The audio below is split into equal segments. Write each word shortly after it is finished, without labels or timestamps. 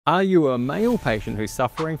Are you a male patient who's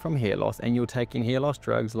suffering from hair loss and you're taking hair loss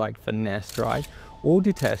drugs like Finasteride or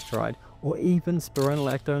Dutasteride or even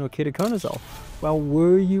spironolactone or ketoconazole? Well,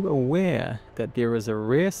 were you aware that there is a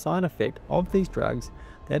rare side effect of these drugs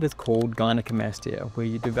that is called gynecomastia, where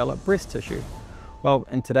you develop breast tissue? Well,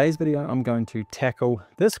 in today's video, I'm going to tackle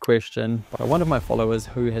this question by one of my followers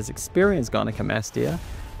who has experienced gynecomastia,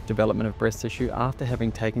 development of breast tissue, after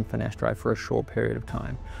having taken finasteride for a short period of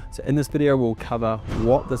time. So in this video, we'll cover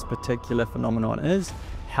what this particular phenomenon is,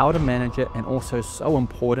 how to manage it, and also, so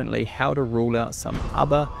importantly, how to rule out some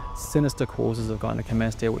other sinister causes of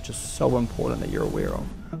gynecomastia, which is so important that you're aware of.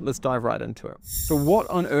 Let's dive right into it. So what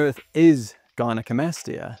on earth is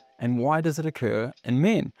gynecomastia, and why does it occur in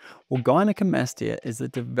men? Well, gynecomastia is the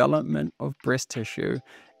development of breast tissue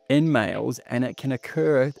in males, and it can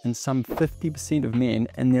occur in some 50% of men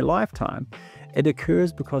in their lifetime. It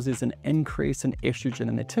occurs because there's an increase in estrogen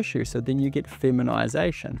in the tissue, so then you get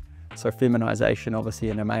feminization. So feminization, obviously,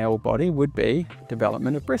 in a male body would be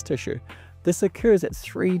development of breast tissue. This occurs at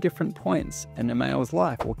 3 different points in a male's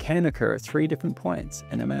life, or can occur at 3 different points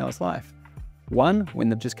in a male's life. 1, when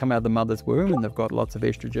they've just come out of the mother's womb and they've got lots of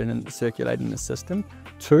estrogen circulating in the system.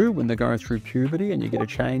 2, when they're going through puberty and you get a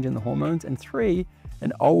change in the hormones. And 3,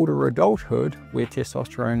 in older adulthood, where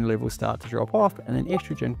testosterone levels start to drop off and then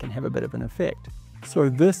estrogen can have a bit of an effect. So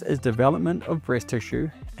this is development of breast tissue,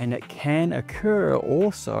 and it can occur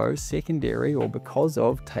also secondary or because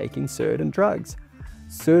of taking certain drugs.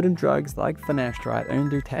 Certain drugs like finasteride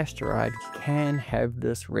and dutasteride can have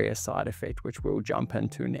this rare side effect, which we'll jump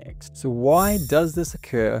into next. So why does this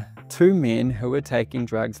occur to men who are taking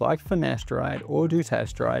drugs like finasteride or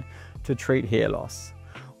dutasteride to treat hair loss?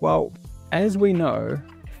 Well, as we know,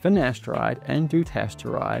 finasteride and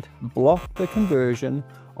dutasteride block the conversion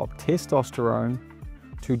of testosterone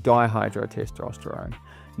to dihydrotestosterone.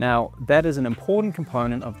 Now, that is an important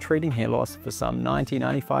component of treating hair loss for some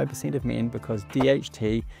 90–95% of men, because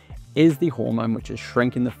DHT is the hormone which is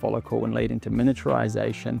shrinking the follicle and leading to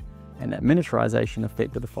miniaturization, and that miniaturization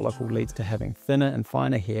effect of the follicle leads to having thinner and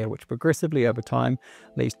finer hair, which progressively over time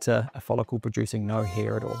leads to a follicle producing no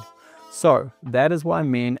hair at all. So that is why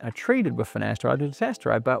men are treated with finasteride or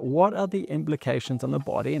dutasteride. But what are the implications on the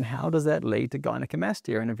body, and how does that lead to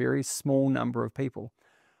gynecomastia in a very small number of people?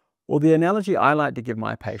 Well, the analogy I like to give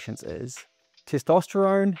my patients is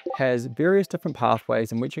testosterone has various different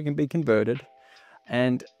pathways in which it can be converted,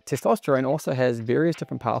 and testosterone also has various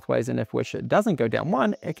different pathways in which it doesn't go down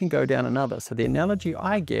one, it can go down another. So the analogy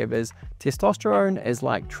I give is testosterone is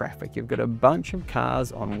like traffic. You've got a bunch of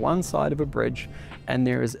cars on one side of a bridge, and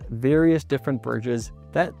there is various different bridges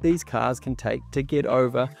that these cars can take to get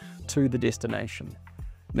over to the destination.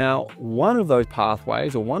 Now, one of those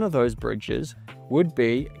pathways or one of those bridges would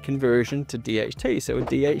be conversion to DHT, so a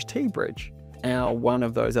DHT bridge. Now, one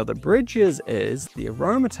of those other bridges is the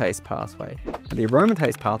aromatase pathway. And the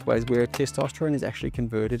aromatase pathway is where testosterone is actually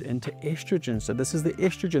converted into estrogen. So this is the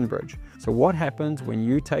estrogen bridge. So what happens when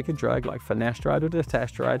you take a drug like finasteride or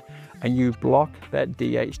dutasteride and you block that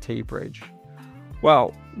DHT bridge?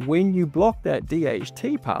 Well, when you block that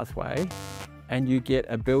DHT pathway, and you get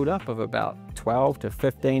a buildup of about 12 to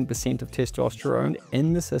 15% of testosterone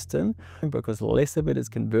in the system, because less of it is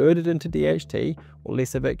converted into DHT, or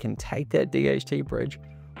less of it can take that DHT bridge,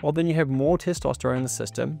 well, then you have more testosterone in the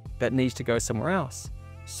system that needs to go somewhere else.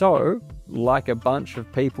 So, like a bunch of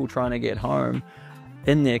people trying to get home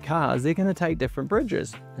in their cars, they're going to take different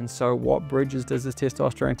bridges. And so what bridges does this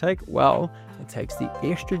testosterone take? Well, it takes the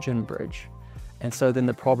estrogen bridge. And so then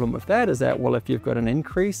the problem with that is that, well, if you've got an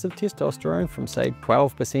increase of testosterone from, say,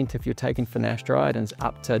 12% if you're taking finasteride, and it's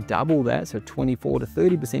up to double that, so 24 to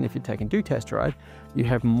 30% if you're taking dutasteride, you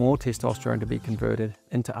have more testosterone to be converted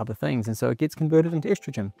into other things. And so it gets converted into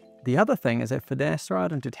estrogen. The other thing is that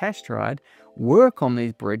finasteride and dutasteride work on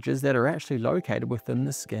these bridges that are actually located within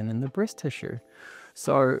the skin and the breast tissue.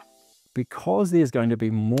 So because there's going to be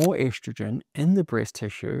more estrogen in the breast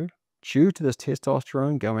tissue due to this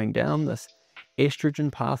testosterone going down this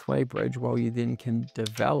estrogen pathway bridge, well, you then can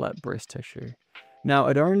develop breast tissue. Now,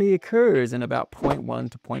 it only occurs in about 0.1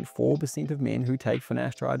 to 0.4% of men who take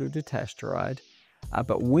finasteride or dutasteride,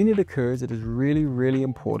 but when it occurs, it is really, really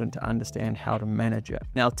important to understand how to manage it.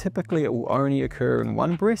 Now, typically it will only occur in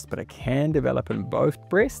one breast, but it can develop in both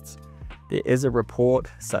breasts. There is a report,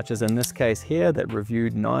 such as in this case here, that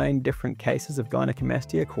reviewed 9 different cases of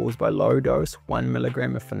gynecomastia caused by low dose 1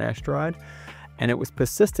 milligram of finasteride. And it was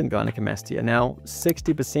persistent gynecomastia. Now,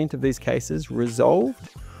 60% of these cases resolved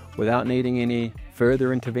without needing any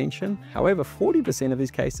further intervention. However, 40% of these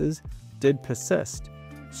cases did persist.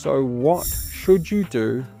 So what should you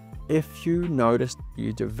do if you notice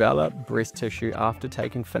you develop breast tissue after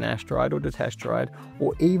taking finasteride or dutasteride,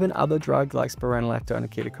 or even other drugs like spironolactone or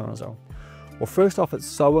ketoconazole. Well, first off, it's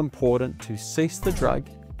so important to cease the drug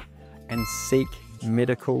and seek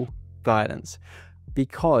medical guidance,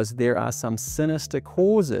 because there are some sinister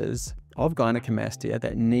causes of gynecomastia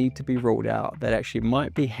that need to be ruled out, that actually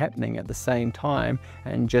might be happening at the same time,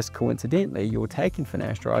 and just coincidentally you're taking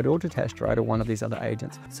finasteride or dutasteride or one of these other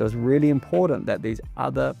agents. So it's really important that these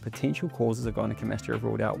other potential causes of gynecomastia are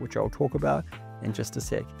ruled out, which I'll talk about in just a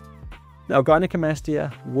sec. Now,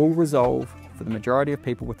 gynecomastia will resolve for the majority of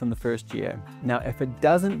people within the first year. Now, if it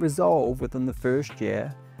doesn't resolve within the first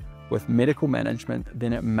year with medical management,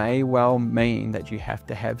 then it may well mean that you have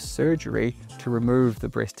to have surgery to remove the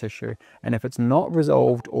breast tissue. And if it's not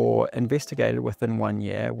resolved or investigated within 1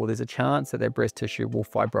 year, well, there's a chance that that breast tissue will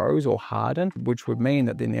fibrose or harden, which would mean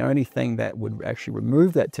that then the only thing that would actually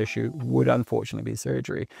remove that tissue would unfortunately be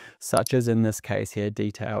surgery, such as in this case here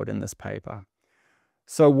detailed in this paper.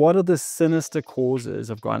 So what are the sinister causes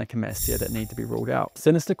of gynecomastia that need to be ruled out?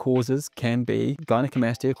 Sinister causes can be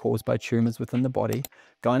gynecomastia caused by tumors within the body,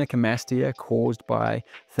 gynecomastia caused by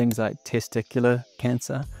things like testicular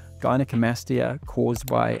cancer, gynecomastia caused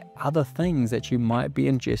by other things that you might be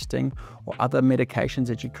ingesting or other medications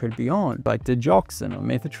that you could be on, like digoxin or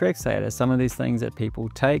methotrexate, or some of these things that people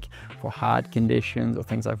take for heart conditions or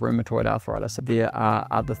things like rheumatoid arthritis. There are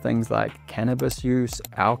other things like cannabis use,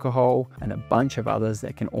 alcohol, and a bunch of others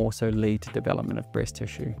that can also lead to development of breast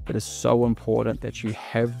tissue. It is so important that you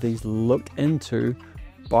have these looked into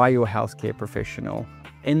by your healthcare professional.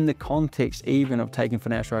 In the context even of taking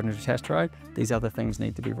finasteride and dutasteride, these other things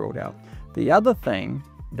need to be ruled out. The other thing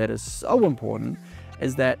that is so important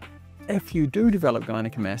is that if you do develop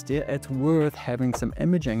gynecomastia, it's worth having some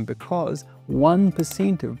imaging, because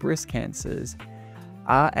 1% of breast cancers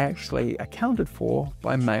are actually accounted for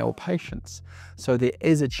by male patients. So there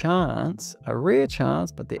is a chance, a rare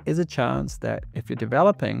chance, but there is a chance that if you're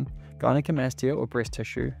developing gynecomastia or breast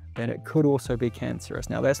tissue, then it could also be cancerous.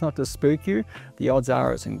 Now, that's not to spook you. The odds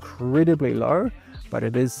are it's incredibly low, but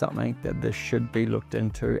it is something that this should be looked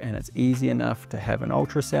into, and it's easy enough to have an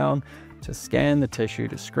ultrasound, to scan the tissue,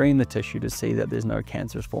 to screen the tissue to see that there's no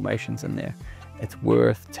cancerous formations in there. It's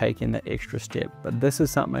worth taking the extra step, but this is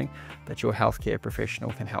something that your healthcare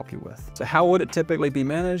professional can help you with. So how would it typically be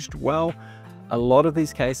managed? Well, a lot of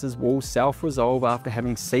these cases will self-resolve after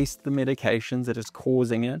having ceased the medications that is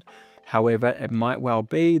causing it. However, it might well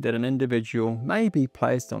be that an individual may be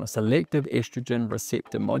placed on a selective estrogen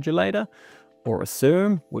receptor modulator or a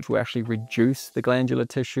SERM, which will actually reduce the glandular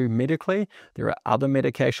tissue medically. There are other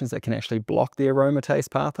medications that can actually block the aromatase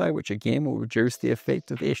pathway, which again will reduce the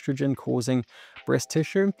effect of estrogen causing breast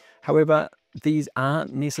tissue. However, these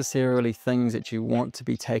aren't necessarily things that you want to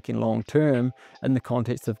be taking long term in the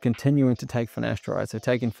context of continuing to take finasteride. So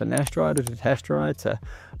taking finasteride or dutasteride to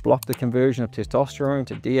block the conversion of testosterone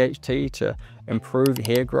to DHT to improve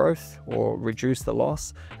hair growth or reduce the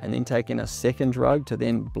loss, and then taking a second drug to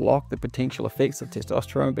then block the potential effects of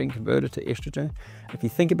testosterone being converted to estrogen. If you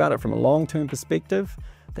think about it from a long-term perspective,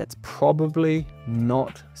 that's probably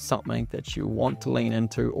not something that you want to lean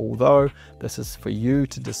into, although this is for you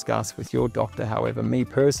to discuss with your doctor. However, me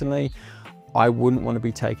personally, I wouldn't want to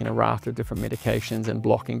be taking a raft of different medications and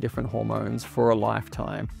blocking different hormones for a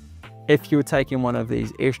lifetime. If you're taking one of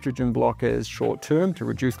these estrogen blockers short term to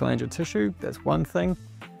reduce glandular tissue, that's one thing,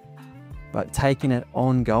 but taking it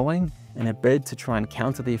ongoing in a bid to try and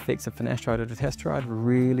counter the effects of finasteride or dutasteride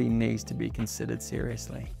really needs to be considered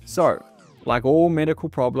seriously. So, like all medical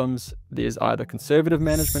problems, there's either conservative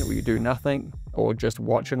management where you do nothing, or just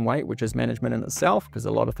watch and wait, which is management in itself, because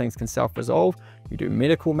a lot of things can self-resolve. You do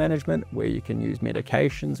medical management where you can use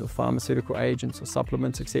medications or pharmaceutical agents or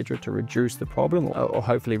supplements, etc., to reduce the problem or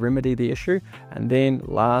hopefully remedy the issue. And then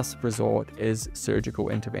last resort is surgical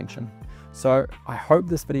intervention. So I hope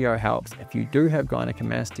this video helps. If you do have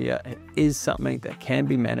gynecomastia, it is something that can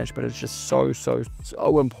be managed, but it's just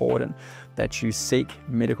so important that you seek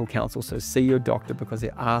medical counsel. So see your doctor, because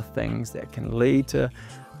there are things that can lead to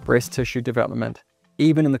breast tissue development,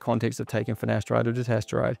 even in the context of taking finasteride or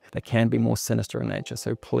dutasteride, that can be more sinister in nature.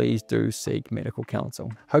 So please do seek medical counsel.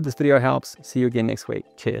 Hope this video helps. See you again next week.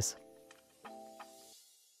 Cheers.